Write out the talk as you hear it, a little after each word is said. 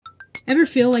Ever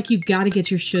feel like you've got to get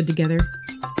your should together?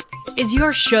 Is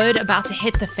your should about to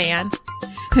hit the fan?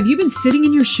 Have you been sitting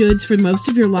in your shoulds for most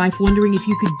of your life wondering if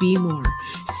you could be more,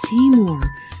 see more,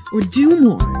 or do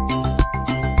more?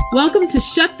 Welcome to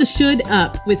Shut the Should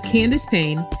Up with Candace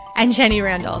Payne and Jenny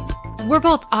Randall. We're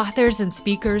both authors and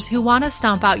speakers who want to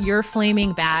stomp out your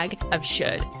flaming bag of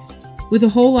should. With a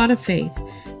whole lot of faith,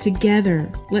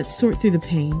 together, let's sort through the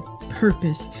pain,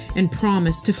 purpose, and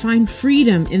promise to find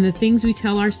freedom in the things we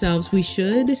tell ourselves we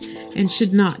should and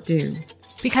should not do.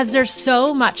 Because there's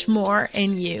so much more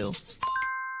in you.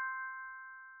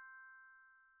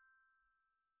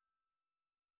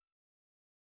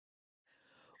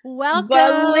 Welcome.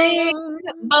 Baling,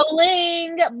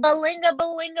 baling, balinga,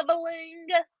 balinga,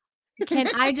 balinga. Can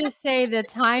I just say the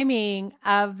timing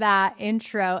of that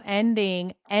intro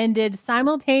ended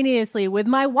simultaneously with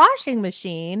my washing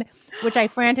machine, which I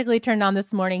frantically turned on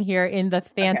this morning here in the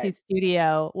fancy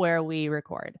studio where we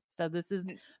record. So this is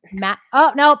Matt.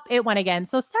 Oh, nope, it went again.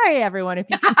 So sorry, everyone, if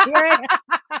you can hear it.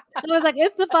 I was like,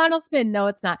 it's the final spin. No,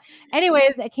 it's not.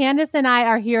 Anyways, Candace and I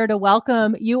are here to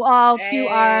welcome you all to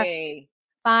our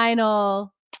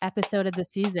final episode of the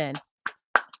season.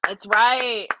 That's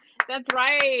right. That's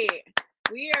right.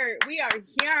 We are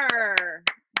here.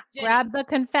 Grab the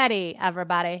confetti,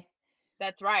 everybody.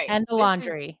 That's right. And the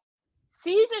laundry.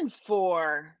 Season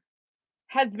 4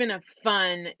 has been a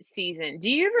fun season. Do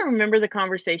you ever remember the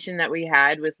conversation that we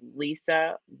had with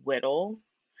Lisa Whittle?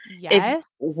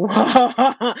 Yes.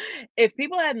 If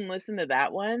people hadn't listened to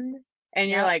that one and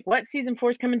you're like, what, season 4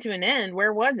 is coming to an end?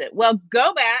 Where was it? Well,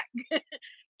 go back,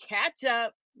 catch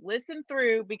up, listen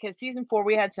through, because season 4,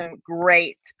 we had some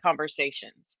great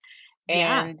conversations.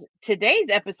 And today's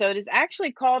episode is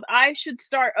actually called I Should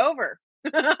Start Over.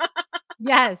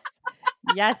 Yes.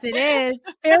 Yes, it is.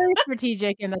 Very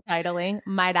strategic in the titling,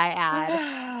 might I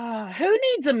add. Who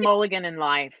needs a mulligan in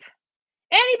life?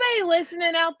 Anybody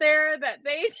listening out there that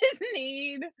they just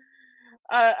need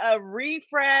a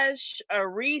refresh, a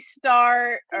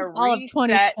restart, a reset? All of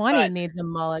 2020 needs a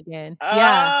mulligan.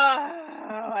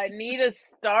 I need a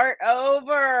start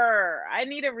over. I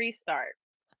need a restart.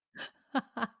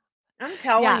 I'm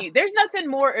telling you, there's nothing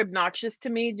more obnoxious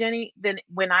to me, Jenny, than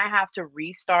when I have to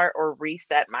restart or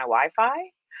reset my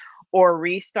Wi-Fi or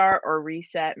restart or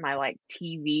reset my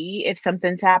TV if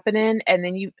something's happening. And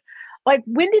then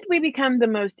when did we become the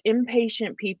most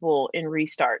impatient people in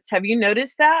restarts? Have you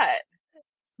noticed that?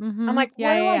 Mm-hmm. I'm like,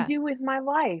 what do I do with my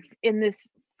life in this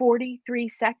 43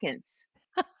 seconds?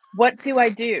 What do I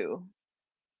do?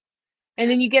 And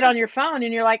then you get on your phone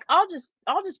and you're like, I'll just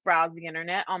browse the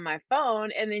internet on my phone.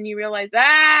 And then you realize,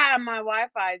 my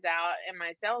Wi-Fi's out and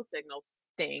my cell signal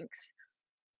stinks.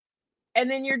 And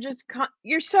then you're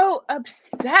so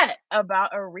upset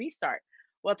about a restart.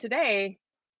 Well, today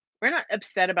we're not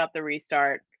upset about the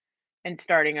restart and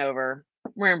starting over.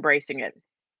 We're embracing it.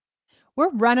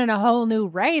 We're running a whole new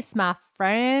race, my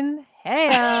friend.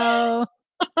 Hey-o.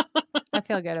 I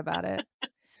feel good about it.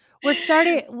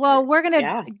 We're going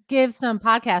to give some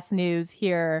podcast news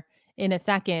here in a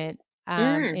second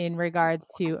in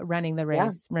regards to running the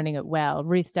race, running it well,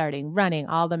 restarting, running,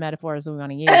 all the metaphors we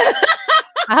want to use.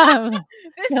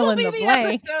 This will be the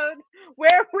episode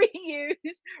where we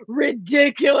use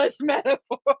ridiculous metaphors.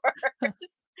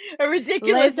 A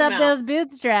ridiculous Lace up those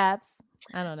bootstraps.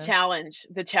 I don't know.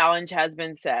 The challenge has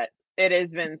been set. It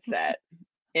has been set.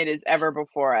 It is ever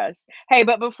before us. Hey,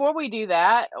 but before we do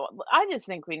that, I just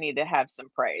think we need to have some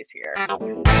praise here.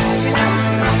 Confetti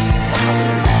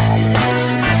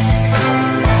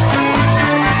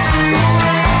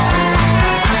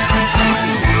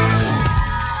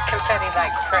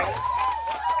like praise.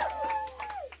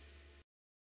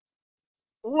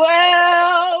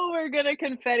 Well, we're going to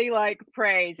confetti like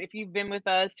praise. If you've been with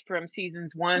us from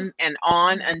seasons 1 and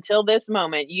on until this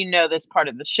moment, you know this part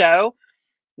of the show.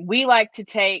 We like to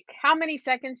take how many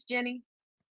seconds, Jenny?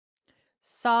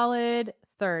 Solid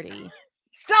 30.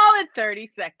 Solid 30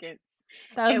 seconds.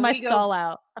 That was my stall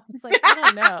out. I was like, I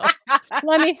don't know.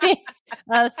 Let me think.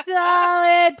 A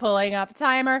solid pulling up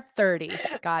timer 30.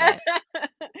 Got it.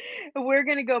 We're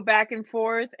going to go back and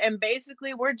forth. And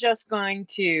basically, we're just going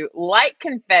to, like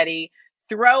confetti,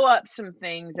 throw up some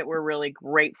things that we're really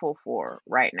grateful for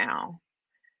right now.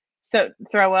 So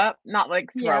throw up, not like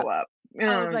throw up. I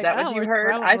was is that what you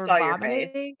heard? I saw your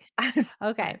face.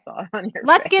 Okay. I saw it on your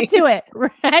Let's face. get to it.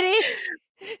 Ready?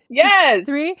 Yes.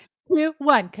 3, 2,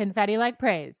 1. Confetti like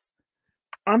praise.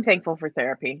 I'm thankful for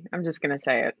therapy. I'm just going to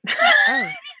say it.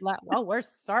 Well, we're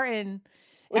starting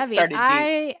Heavy.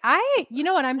 You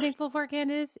know what I'm thankful for,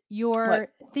 Candace? Your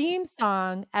theme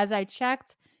song, as I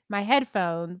checked my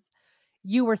headphones,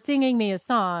 you were singing me a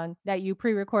song that you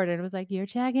pre-recorded. It was like, you're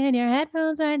checking your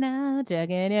headphones right now,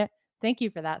 checking it. Thank you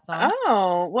for that song.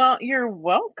 Oh, well, you're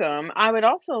welcome. I would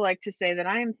also like to say that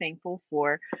I am thankful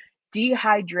for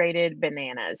dehydrated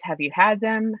bananas. Have you had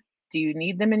them? Do you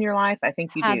need them in your life? I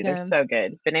think you Had do. They're them. so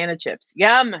good. Banana chips.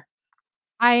 Yum.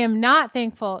 I am not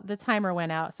thankful. The timer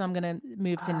went out, so I'm gonna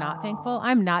move to not thankful. Oh.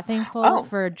 I'm not thankful Oh.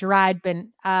 for dried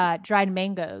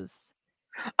mangoes.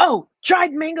 Oh,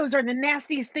 dried mangoes are the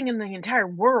nastiest thing in the entire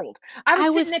world. I was I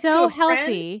sitting was next to so a friend.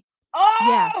 healthy.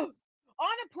 Yeah, Oh,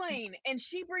 on a plane, and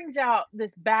she brings out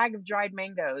this bag of dried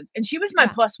mangoes, and she was my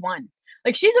yeah. plus one.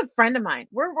 Like, she's a friend of mine.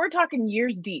 We're talking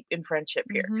years deep in friendship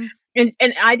here. Mhm.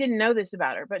 And I didn't know this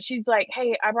about her, but she's like,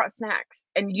 "Hey, I brought snacks."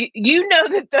 And you know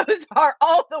that those are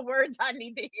all the words I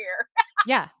need to hear.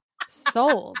 Yeah.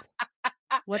 Sold.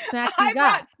 What snacks you I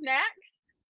got? brought snacks.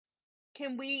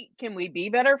 Can we be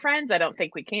better friends? I don't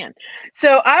think we can.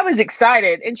 So I was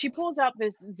excited, and she pulls out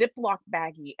this Ziploc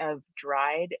baggie of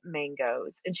dried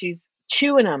mangoes, and she's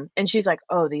chewing them, and she's like,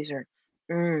 "Oh, these are,"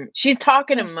 she's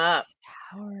talking They're them up.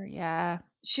 sour, yeah.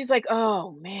 She's like,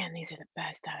 "Oh man, these are the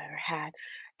best I've ever had,"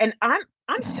 and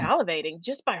I'm salivating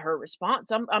just by her response.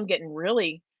 I'm getting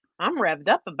really, I'm revved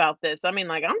up about this. I mean,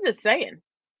 like, I'm just saying,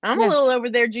 I'm a Yeah. little over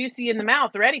there, juicy in the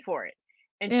mouth, ready for it.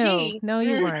 And Ew, no,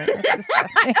 you weren't. That's I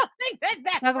disgusting. don't think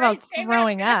that Talk phrase about came out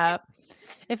throwing right. up.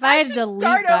 If I I had a should delete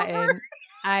start over. button,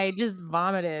 I just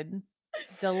vomited.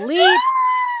 Delete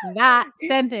that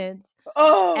sentence.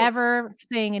 Oh, Ever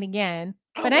saying it again.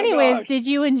 oh But my anyways, gosh. did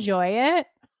you enjoy it?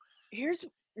 Here's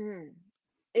it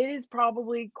is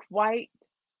probably quite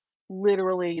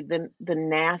literally the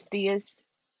nastiest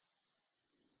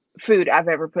food I've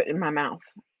ever put in my mouth.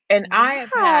 And I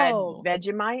have had Wow.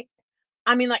 Vegemite.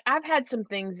 I mean, like, I've had some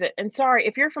things that, and sorry,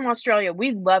 if you're from Australia,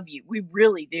 we love you. We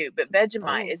really do. But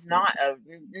Vegemite is Boasting. not a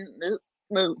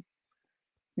no.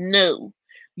 No.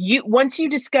 You once you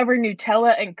discover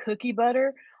Nutella and cookie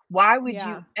butter, why would you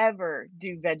Yeah. ever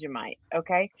do Vegemite?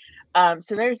 Okay.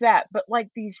 So there's that. But like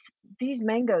these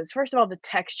mangoes, first of all, the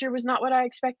texture was not what I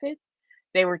expected.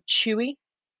 They were chewy,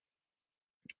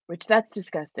 which that's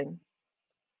disgusting.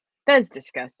 That is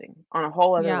disgusting on a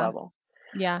whole other Yeah. level.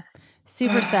 Yeah.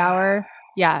 Super sour.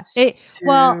 Yeah.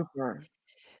 Well, Super.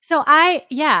 so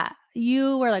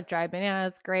you were like dried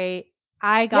bananas, great.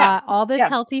 I Yeah. got all this Yeah.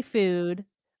 healthy food,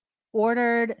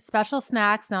 ordered special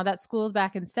snacks. Now that school's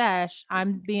back in sesh,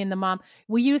 I'm being the mom.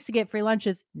 We used to get free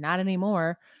lunches, not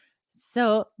anymore.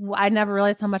 So I never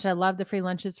realized how much I loved the free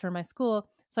lunches for my school.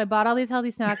 So I bought all these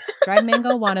healthy snacks, dried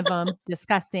mango, one of them,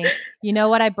 disgusting. You know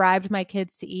what I bribed my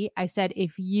kids to eat? I said,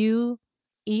 if you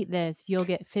eat this, you'll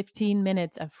get 15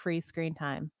 minutes of free screen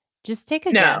time. Just take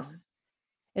a No. guess.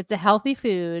 It's a healthy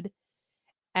food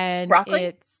and Broccoli?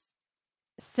 it's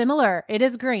similar. It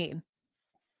is green.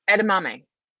 Edamame.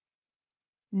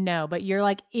 No, but you're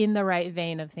like in the right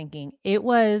vein of thinking. It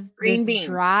was Green this beans.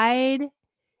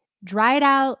 dried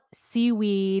out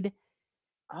seaweed,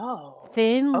 Oh.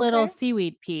 thin little Okay.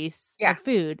 seaweed piece Yeah. of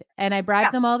food. And I bribed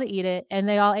Yeah. them all to eat it, and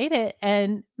they all ate it.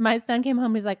 And my son came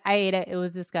home. He's like, I ate it. It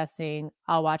was disgusting.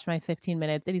 I'll watch my 15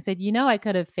 minutes. And he said, I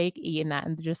could have fake eaten that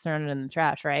and just thrown it in the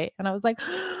trash, right? And I was like,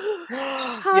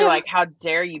 You're like, how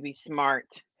dare you be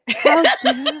smart?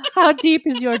 how deep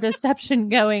is your deception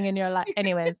going in your life?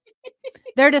 Anyways,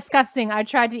 they're disgusting. I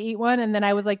tried to eat one, and then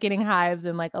I was like getting hives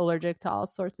and like allergic to all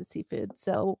sorts of seafood.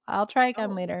 So I'll try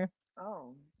again later.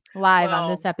 Oh. Live on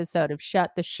this episode of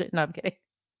Shut the Shit. No, I'm kidding.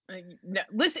 No,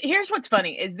 listen, here's what's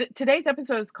funny is that today's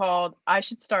episode is called I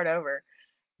Should Start Over.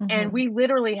 And we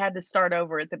literally had to start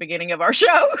over at the beginning of our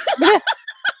show.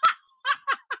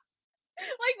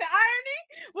 Like, the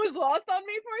irony was lost on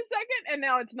me for a second, and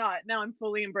now it's not. Now I'm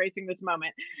fully embracing this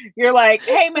moment. You're like,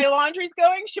 hey, my laundry's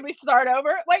going. Should we start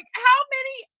over? Like, how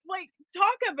many, like,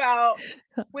 talk about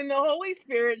when the Holy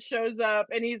Spirit shows up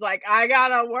and he's like, I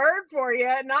got a word for you,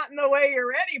 not in the way you're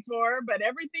ready for, but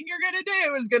everything you're going to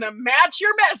do is going to match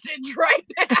your message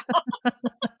right now.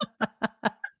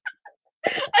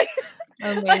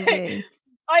 Amazing.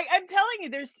 I'm telling you,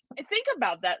 think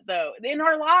about that though. In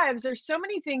our lives, there's so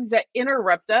many things that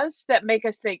interrupt us that make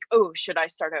us think, oh, should I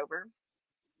start over?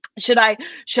 Should I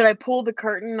pull the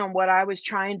curtain on what I was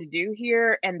trying to do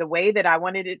here and the way that I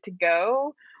wanted it to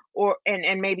go? Or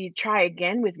and maybe try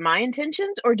again with my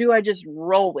intentions, or do I just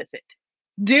roll with it?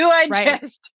 Do I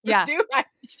just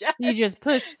you just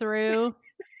push through?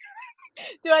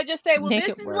 Do I just say, well,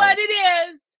 this is what it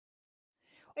is?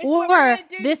 Or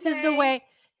this is the way.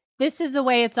 This is the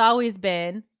way it's always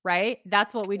been, right?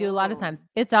 That's what we do a lot of times.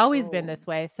 It's always been this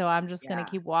way. So I'm just going to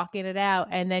keep walking it out.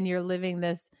 And then you're living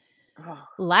this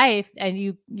life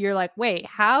and you're like, wait,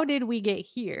 how did we get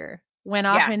here? when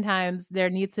Yeah. oftentimes there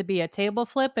needs to be a table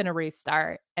flip and a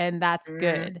restart, and that's Mm,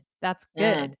 good. That's mm.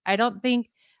 good. I don't think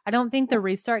the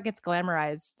restart gets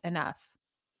glamorized enough.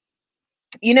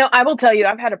 I will tell you,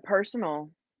 I've had a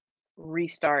personal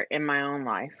restart in my own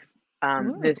life,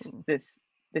 this Ooh. this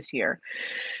this year.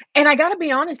 And I gotta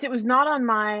be honest, it was not on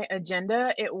my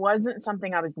agenda. It wasn't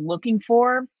something I was looking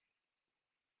for.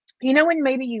 When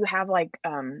maybe you have, like,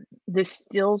 this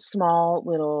still small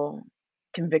little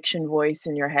conviction voice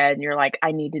in your head, and you're like,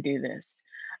 "I need to do this.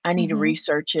 I need to Mhm.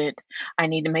 research it. I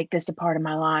need to make this a part of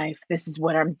my life. This is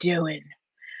what I'm doing."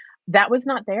 That was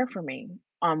not there for me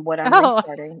on what I'm Oh,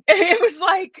 restarting. It was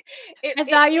like it I it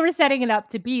thought you it were setting it up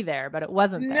to be there, but it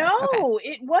wasn't there. Okay. no,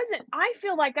 it wasn't. I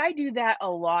feel like I do that a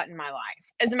lot in my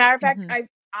life. As a matter of fact, Mhm.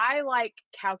 I like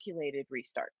calculated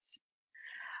restarts.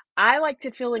 I like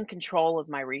to feel in control of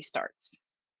my restarts.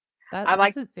 I This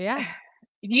like is yeah.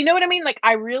 do you know what I mean? Like,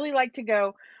 I really like to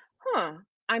go, "Huh,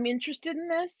 I'm interested in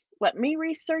this. Let me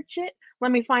research it.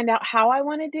 Let me find out how I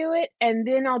wanna do it, and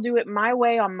then I'll do it my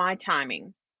way on my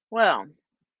timing." Well,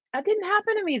 that didn't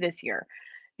happen to me this year.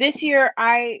 This year,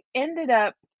 I ended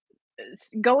up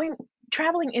going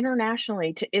traveling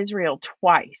internationally to Israel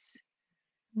twice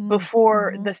Mm,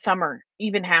 before mhm. the summer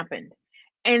even happened.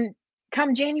 And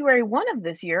come January 1 of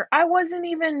this year, I wasn't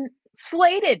even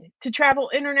slated to travel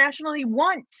internationally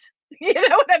once. You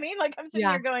know what I mean? Like, I'm sitting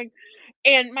Yeah. here going,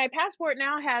 and my passport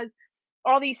now has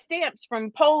all these stamps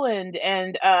from Poland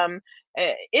and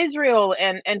Israel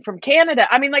and from Canada.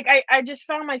 I mean, like, I just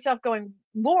found myself going,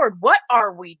 Lord, what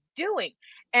are we doing?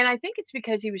 And I think it's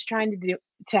because he was trying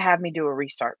to have me do a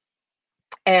restart.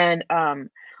 And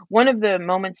one of the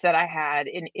moments that I had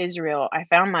in Israel, I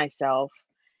found myself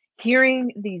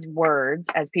hearing these words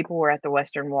as people were at the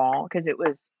Western Wall because it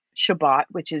was Shabbat,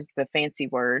 which is the fancy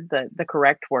word, the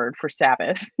correct word for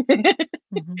Sabbath.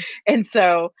 Mhm. And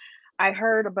so I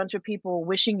heard a bunch of people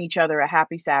wishing each other a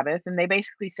happy Sabbath, and they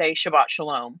basically say Shabbat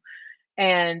Shalom.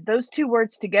 And those two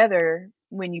words together,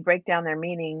 when you break down their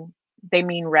meaning, they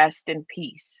mean rest and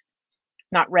peace.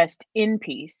 Not rest in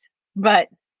peace, but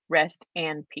rest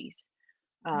and peace.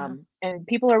 Yeah. And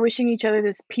people are wishing each other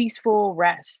this peaceful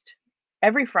rest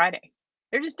every Friday.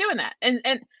 They're just doing that.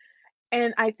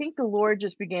 And I think the Lord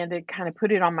just began to kind of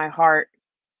put it on my heart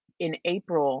in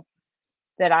April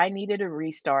that I needed a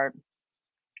restart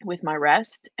with my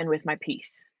rest and with my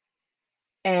peace.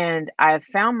 And I have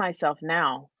found myself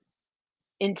now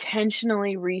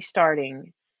intentionally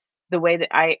restarting the way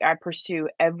that I pursue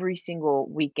every single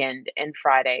weekend and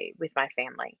Friday with my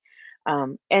family.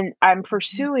 And I'm Mhm.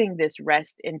 pursuing this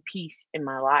rest and peace in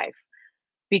my life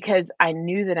because I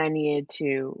knew that I needed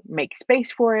to make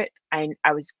space for it.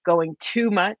 I was going too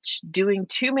much, doing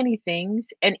too many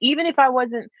things. And even if I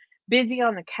wasn't busy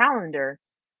on the calendar,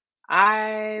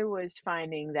 I was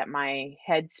finding that my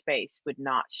headspace would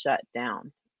not shut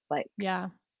down. Like, Yeah.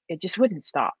 it just wouldn't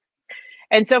stop.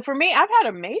 And so for me, I've had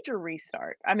a major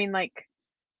restart. I mean, like,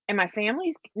 and my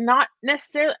family's not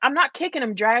necessarily, I'm not kicking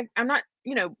them, I'm not,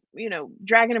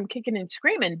 dragging them kicking and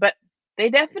screaming, but they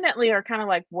definitely are kind of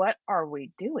like, what are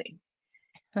we doing?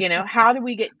 How do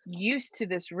we get used to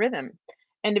this rhythm?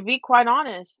 And to be quite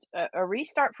honest, a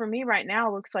restart for me right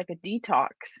now looks like a detox.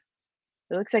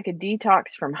 It looks like a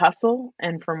detox from hustle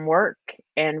and from work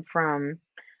and from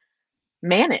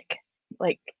manic,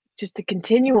 like just a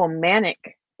continual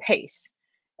manic pace.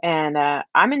 And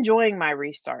I'm enjoying my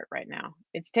restart right now.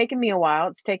 It's taken me a while.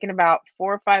 It's taken about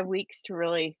 4 or 5 weeks to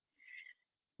really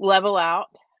level out.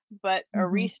 But a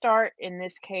Mhm. restart in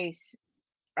this case,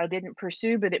 I didn't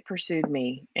pursue, but it pursued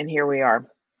me. And here we are.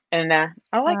 And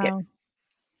I like it. Wow.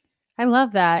 I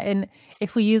love that, and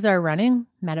if we use our running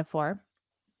metaphor,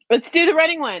 Let's do the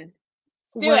running one.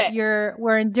 Let's do it.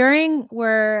 we're enduring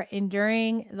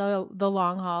the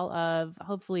long haul of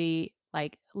hopefully,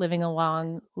 like, living a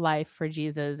long life for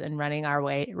Jesus and running our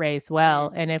race well,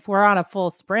 Mm, and if we're on a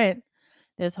full sprint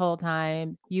this whole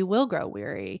time, you will grow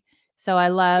weary. So I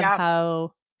love yeah.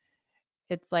 how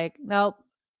it's like, nope,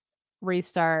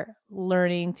 restart,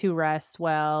 learning to rest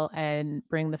well and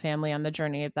bring the family on the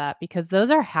journey of that, because those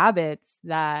are habits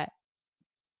that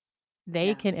they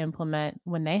Yeah. can implement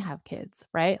when they have kids,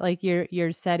 right? Like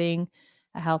you're setting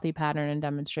a healthy pattern and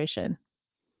demonstration.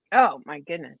 Oh, my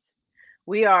goodness.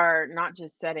 We are not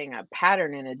just setting a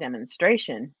pattern in a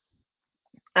demonstration.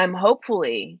 I'm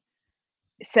hopefully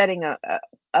setting up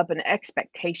an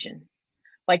expectation.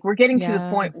 Like, we're getting to the Yeah.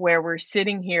 point where we're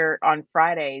sitting here on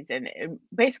Fridays, and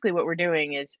basically what we're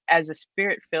doing is, as a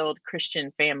spirit-filled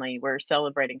Christian family, we're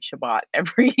celebrating Shabbat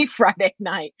every Friday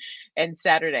night and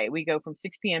Saturday. We go from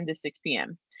 6 p.m. to 6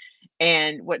 p.m.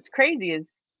 And what's crazy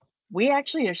is we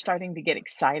actually are starting to get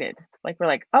excited. Like, we're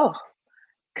like, "Oh,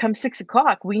 come 6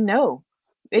 o'clock, we know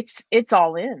it's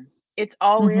all in. It's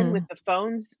all in with Mhm. the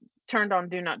phones turned on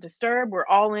do not disturb. We're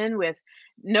all in with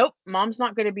nope, mom's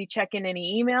not going to be checking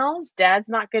any emails. Dad's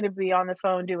not going to be on the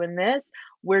phone doing this.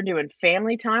 We're doing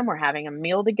family time. We're having a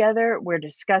meal together. We're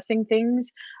discussing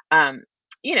things. Um,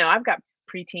 I've got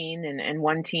preteen and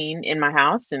one teen in my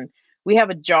house, and we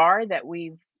have a jar that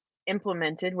we've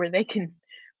implemented where they can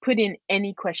put in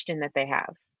any question that they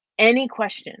have, any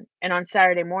question. And on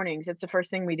Saturday mornings, it's the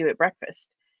first thing we do at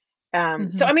breakfast. So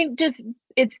Mhm. I mean, just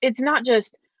it's not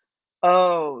just,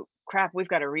 oh crap, we've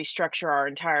got to restructure our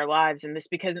entire lives, and this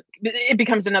because it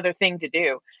becomes another thing to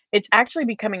do. It's actually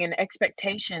becoming an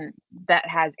expectation that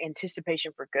has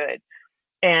anticipation for good,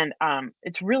 and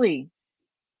it's really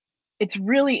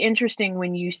interesting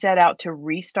when you set out to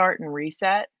restart and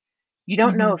reset. You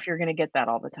don't know Mhm. if you're going to get that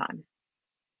all the time,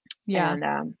 Yeah.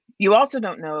 and you also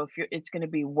don't know if it's going to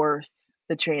be worth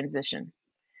the transition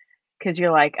because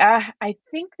you're like, I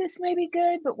think this may be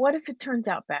good, but what if it turns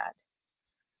out bad?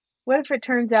 What if it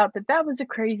turns out that that was a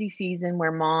crazy season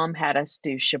where mom had us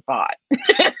do Shabbat?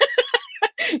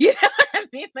 You know what I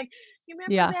mean? Like, you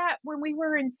remember Yeah. that when we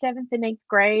were in 7th and 8th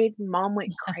grade, mom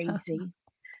went crazy?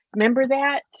 Remember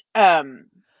that?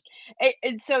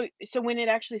 And so when it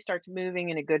actually starts moving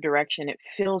in a good direction, it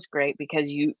feels great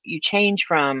because you change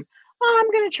from, "Oh,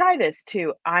 I'm gonna try this,"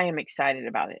 to, "I am excited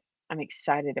about it. I'm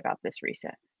excited about this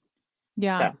reset."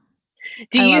 Yeah. So,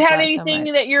 do I you love have that so anything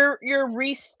much. that you're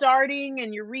restarting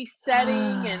and you're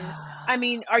resetting? And I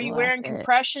mean, are you Bless wearing it.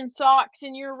 compression socks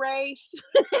in your race?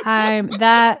 I'm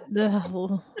that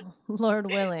the Lord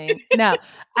willing. No.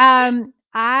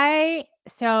 I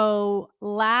so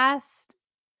last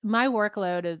my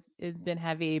workload is been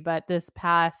heavy, but this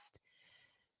past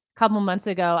couple months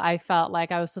ago, I felt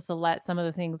like I was supposed to let some of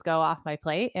the things go off my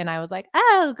plate, and I was like,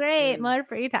 "Oh, great, Mm. more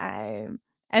free time."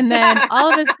 And then all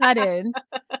of a sudden,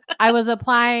 I was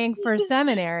applying for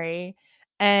seminary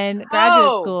and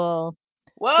graduate Oh, school,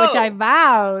 which I whoa.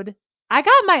 vowed I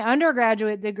got my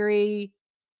undergraduate degree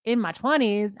in my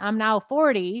 20s. I'm now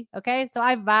 40. Okay. So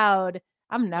I vowed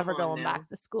I'm Come never on going now. back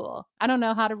to school. I don't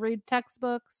know how to read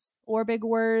textbooks or big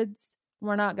words.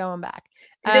 We're not going back.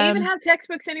 Do they even Um, have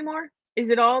textbooks anymore? Is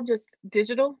it all just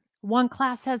digital? one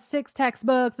class has 6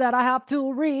 textbooks that I have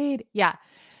to read. Yeah.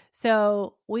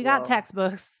 So we got Whoa.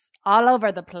 textbooks all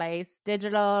over the place,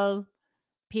 digital,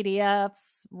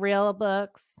 PDFs, real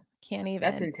books. Can't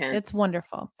That's even. It's intense.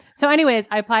 wonderful. So, anyways,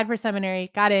 I applied for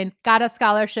seminary, got in, got a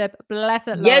scholarship. Bless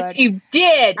it, Yes, Lord. you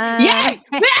did. Yay! Yes!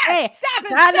 Hey, Stop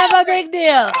and kind of a celebrate. big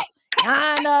deal. Hey!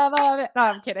 Kind of a. No,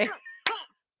 I'm kidding.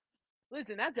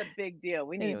 Listen, that's a big deal.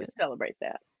 We need to Anyways, celebrate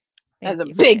that. That's thank a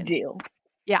you, big friend. deal.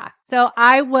 Yeah. So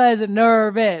I was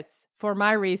nervous for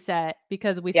my reset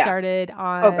because we Yeah. started Oh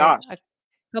on gosh. a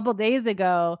couple days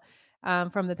ago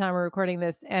from the time we're recording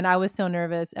this, and I was so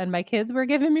nervous. And my kids were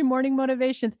giving me morning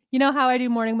motivations. You know how I do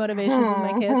morning motivations with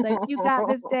my kids? Like, you got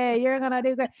this day. You're going to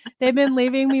do great. They've been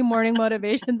leaving me morning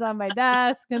motivations on my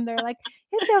desk, and they're like,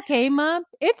 it's okay, Mom.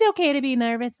 It's okay to be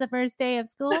nervous the first day of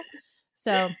school.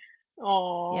 So, yeah.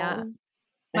 Oh,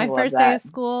 I My love first day that. of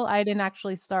school, I didn't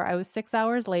actually start. I was 6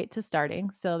 hours late to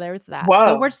starting, so there's that.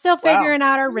 So we're Whoa. still Wow. figuring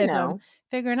out our You rhythm, know.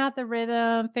 figuring out the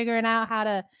rhythm, figuring out how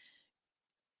to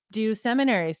do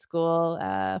seminary school,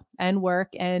 and work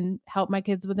and help my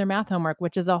kids with their math homework,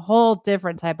 which is a whole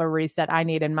different type of reset I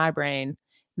need in my brain.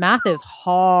 Math is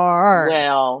hard.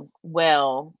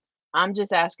 Well, I'm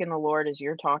just asking the Lord as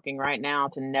you're talking right now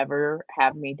to never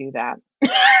have me do that.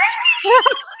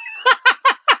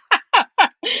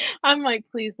 I'm like,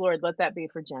 please, Lord, let that be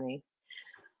for Jenny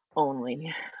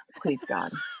only. Please,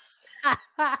 God.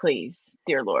 Please,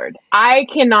 dear Lord. I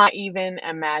cannot even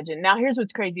imagine. Now, here's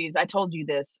what's crazy is I told you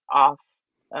this off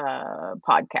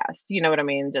podcast. You know what I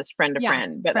mean? Just friend to Yeah,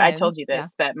 friend. But I friends, told you yeah.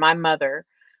 this that my mother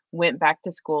went back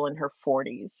to school in her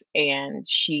 40s and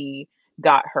she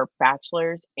got her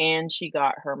bachelor's and she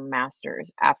got her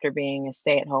master's after being a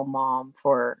stay-at-home mom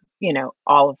for,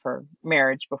 all of her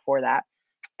marriage before that.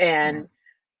 Yeah. And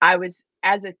I was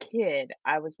as a kid,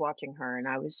 I was watching her and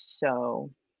I was so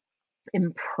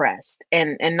impressed,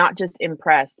 and not just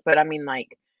impressed, but I mean,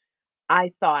 like,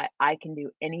 I thought I can do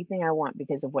anything I want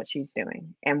because of what she's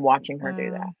doing and watching her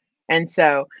do that. Wow. And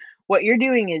so what you're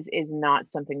doing is not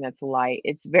something that's light.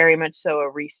 It's very much so a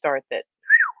restart that,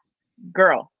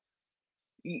 girl,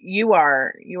 you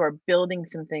are building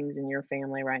some things in your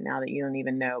family right now that you don't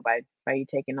even know by you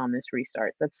taking on this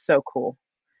restart. That's so cool.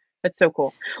 That's so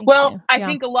cool. Thank Well, you. I Yeah.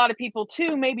 think a lot of people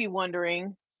too may be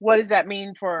wondering, what does that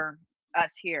mean for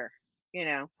us here? You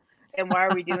know, and why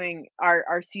are we doing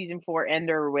our season 4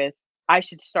 ender with I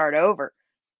should start over?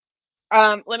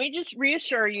 Let me just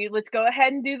reassure you. Let's go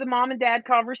ahead and do the mom and dad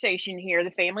conversation here,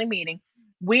 the family meeting.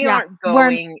 We Yeah, aren't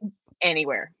going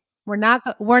anywhere. we're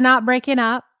not breaking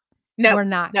up. No, We're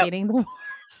not no, getting divorced.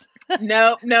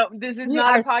 no. This is We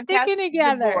not a are podcast sticking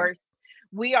together. divorce.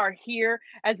 We are here.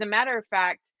 As a matter of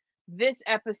fact, this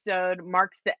episode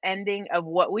marks the ending of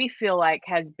what we feel like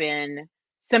has been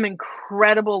some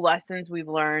incredible lessons we've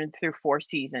learned through 4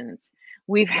 seasons.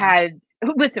 We've had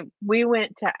listen, we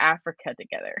went to Africa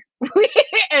together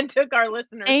and took our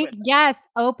listeners with us. Yes,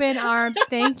 Open Arms.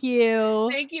 Thank you.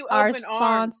 Thank you, Our Open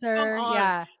Arms. Come sponsor. on.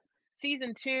 Yeah.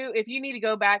 Season 2, if you need to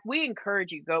go back, we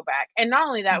encourage you go back. And not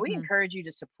only that, we encourage you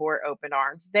to support Open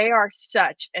Arms. They are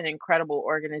such an incredible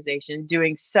organization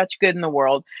doing such good in the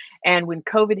world. And when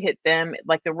COVID hit them,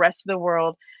 like the rest of the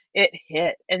world, it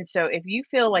hit. And so if you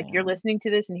feel like you're listening to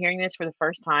this and hearing this for the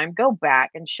first time, go back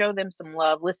and show them some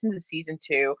love. Listen to season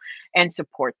 2 and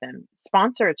support them.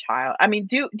 Sponsor a child. I mean,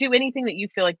 do anything that you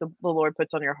feel like the Lord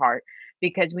puts on your heart,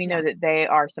 because we know that they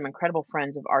are some incredible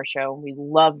friends of our show, and we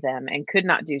love them and could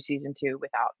not do season 2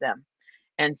 without them.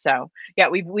 And so, yeah,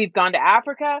 we've gone to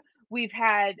Africa. We've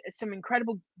had some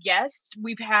incredible guests.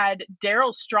 We've had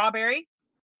Daryl Strawberry.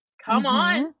 Come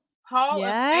on, Hall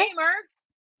of Famer,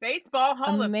 baseball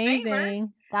Hall of Famer.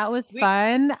 Amazing. That was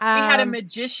fun. We had a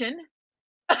magician.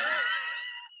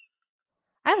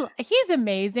 He's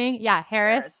amazing. Yeah,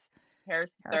 Harris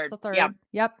the third. Yeah.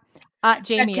 Yep.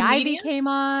 Jamie Ivey came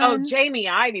on. Oh, Jamie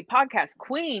Ivey, podcast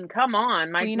queen. Come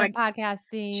on, Queen of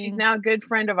podcasting. She's now a good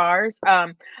friend of ours.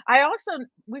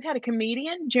 We've had a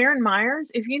comedian, Jaron Myers.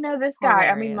 If you know this guy,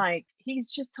 I mean, like, he's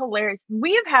just hilarious.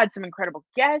 We have had some incredible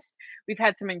guests. We've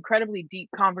had some incredibly deep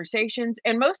conversations,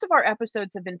 and most of our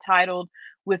episodes have been titled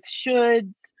with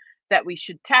shoulds that we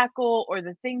should tackle, or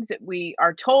the things that we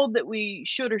are told that we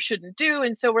should or shouldn't do.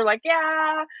 And so we're like,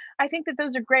 yeah, I think that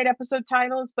those are great episode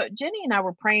titles. But Jenny and I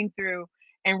were praying through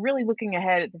and really looking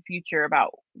ahead at the future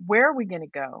about where are we going to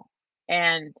go.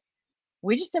 And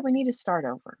we just said we need to start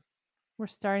over. We're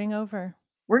starting over.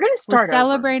 We're going to start over. We're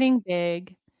celebrating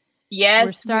big. Yes,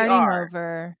 we're starting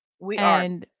over.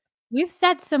 And we've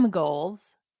set some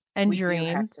goals and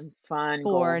dreams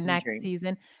for next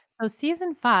season. So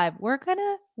season 5, we're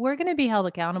gonna be held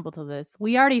accountable to this.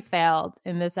 We already failed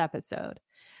in this episode,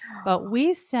 but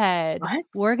we said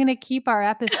we're gonna keep our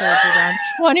episodes around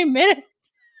 20 minutes.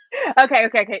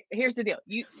 Okay. Here's the deal.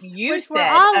 You Which said we're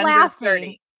all under laughing.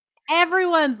 30.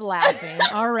 Everyone's laughing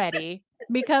already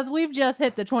because we've just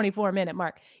hit the 24-minute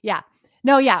mark. Yeah.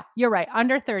 No, yeah, you're right.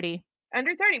 Under 30.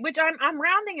 Under 30, which I'm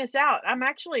rounding us out.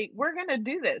 We're gonna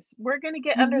do this. We're gonna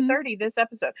get under 30 this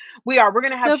episode. We're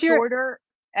gonna have shorter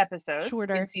episodes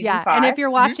in season 5. And if you're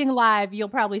watching live, you'll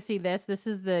probably see this. This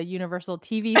is the universal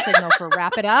TV signal for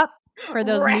wrap it up for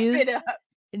those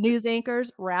news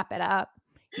anchors. Wrap it up.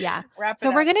 Yeah.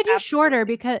 So we're gonna do shorter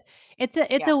because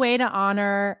it's a way to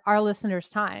honor our listeners'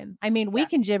 time. I mean, we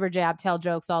can jibber jab, tell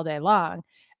jokes all day long,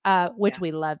 which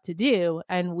we love to do,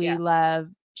 and we love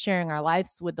sharing our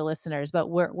lives with the listeners. But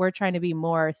we're trying to be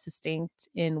more succinct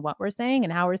in what we're saying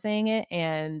and how we're saying it,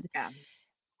 and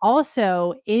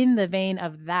also, in the vein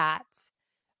of that,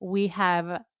 we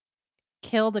have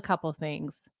killed a couple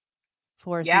things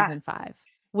for season 5,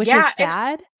 which is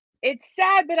sad. It's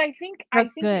sad, but I think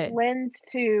it lends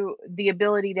to the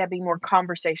ability to be more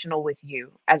conversational with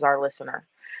you as our listener.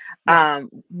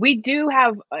 We do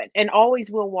have and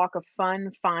always will walk a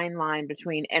fine line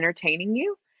between entertaining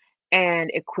you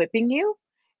and equipping you,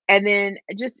 and then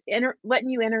just letting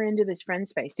you enter into this friend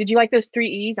space. Did you like those 3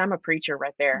 E's? I'm a preacher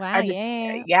right there. Wow, I just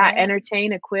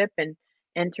entertain, equip, and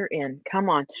enter in. Come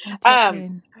on. Call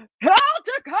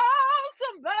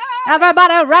somebody.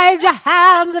 Everybody raise your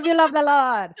hands if you love the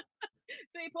Lord.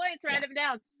 3 points, write them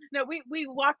down. No, we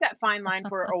walked that fine line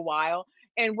for a while.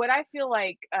 And what I feel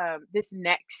like this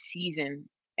next season,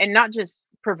 and not just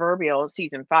proverbial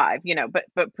season 5,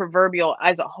 but proverbial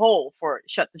as a whole for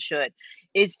Shut the Should,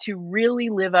 is to really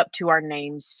live up to our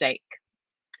name's sake.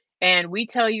 And we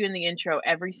tell you in the intro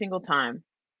every single time,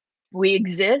 we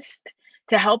exist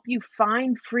to help you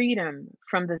find freedom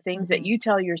from the things that you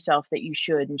tell yourself that you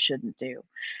should and shouldn't do.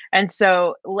 And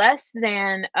so less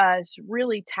than us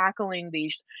really tackling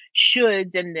these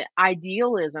shoulds and the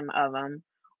idealism of them,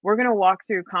 we're going to walk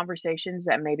through conversations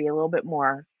that may be a little bit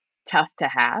more tough to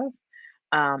have.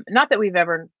 Not that we've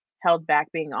ever held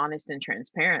back being honest and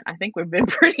transparent. I think we've been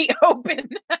pretty open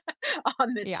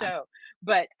on this show,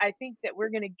 but I think that we're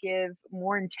going to give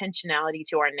more intentionality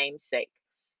to our namesake,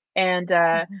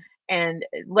 and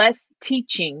less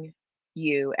teaching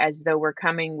you as though we're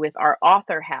coming with our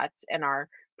author hats and our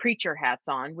preacher hats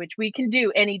on, which we can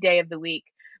do any day of the week,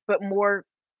 but more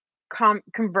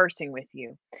conversing with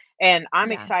you. And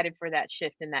I'm Yeah. excited for that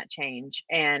shift and that change.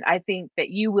 And I think that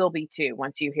you will be too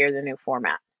once you hear the new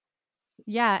format.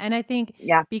 Yeah. And I think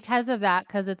Yeah. because of that,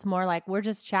 because it's more like we're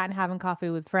just chatting, having coffee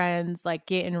with friends, like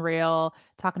getting real,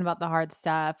 talking about the hard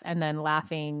stuff, and then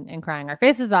laughing and crying our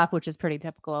faces off, which is pretty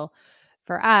typical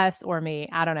for us or me.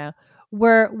 I don't know.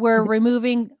 We're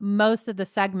removing most of the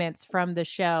segments from the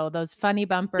show, those funny Yep.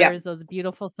 bumpers, those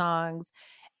beautiful songs,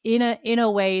 in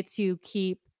a way to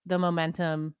keep the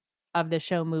momentum of the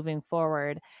show moving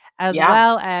forward, as Yeah.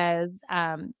 well as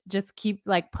just keep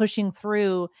like pushing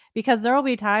through, because there will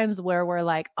be times where we're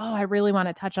like, oh, I really want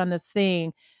to touch on this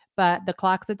thing, but the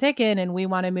clock's a ticking and we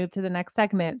want to move to the next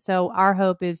segment. So our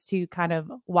hope is to kind of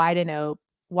widen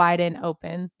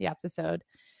open the episode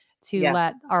to Yeah.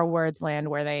 let our words land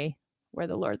where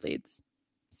the Lord leads.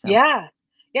 So Yeah.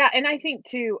 Yeah. And I think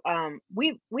too,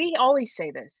 we always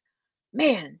say this,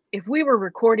 man, if we were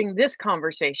recording this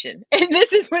conversation, and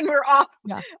this is when we're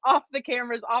yeah. off the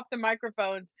cameras, off the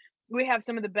microphones, we have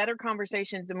some of the better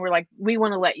conversations, and we're like, we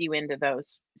want to let you into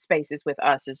those spaces with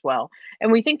us as well. And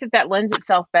we think that that lends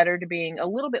itself better to being a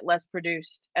little bit less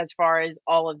produced as far as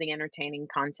all of the entertaining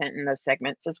content in those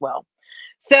segments as well.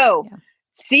 So Yeah.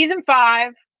 season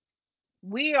 5,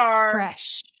 we are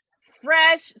Fresh.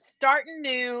 starting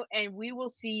new, and we will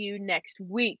see you next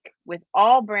week with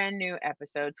all brand new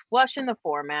episodes, flushing the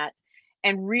format,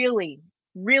 and really,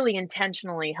 really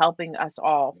intentionally helping us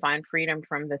all find freedom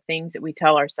from the things that we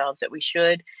tell ourselves that we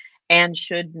should and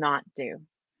should not do.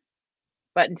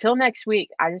 But until next week,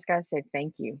 I just got to say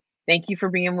thank you. Thank you for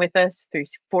being with us through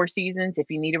 4 seasons. If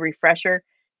you need a refresher,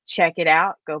 check it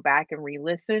out. Go back and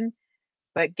re-listen.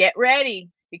 But get ready,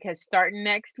 because starting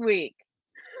next week,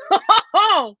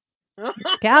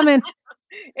 It's coming.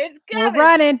 it's We're coming.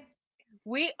 running.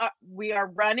 We are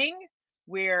running.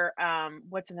 We're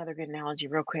what's another good analogy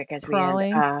real quick as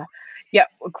Crawling. we end?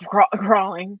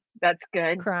 Crawling. That's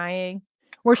good. Crying.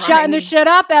 We're shutting the shit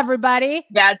up, everybody.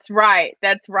 That's right.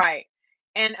 That's right.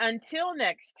 And until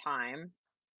next time,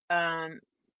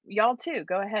 y'all too,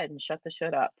 go ahead and shut the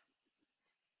shit up.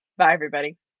 Bye,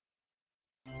 everybody.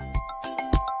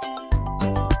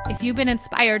 If you've been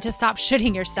inspired to stop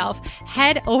shitting yourself,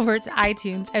 head over to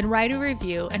iTunes and write a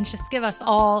review and just give us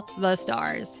all the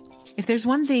stars. If there's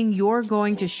one thing you're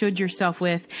going to should yourself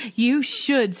with, you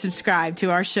should subscribe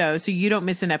to our show so you don't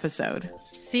miss an episode.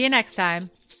 See you next time.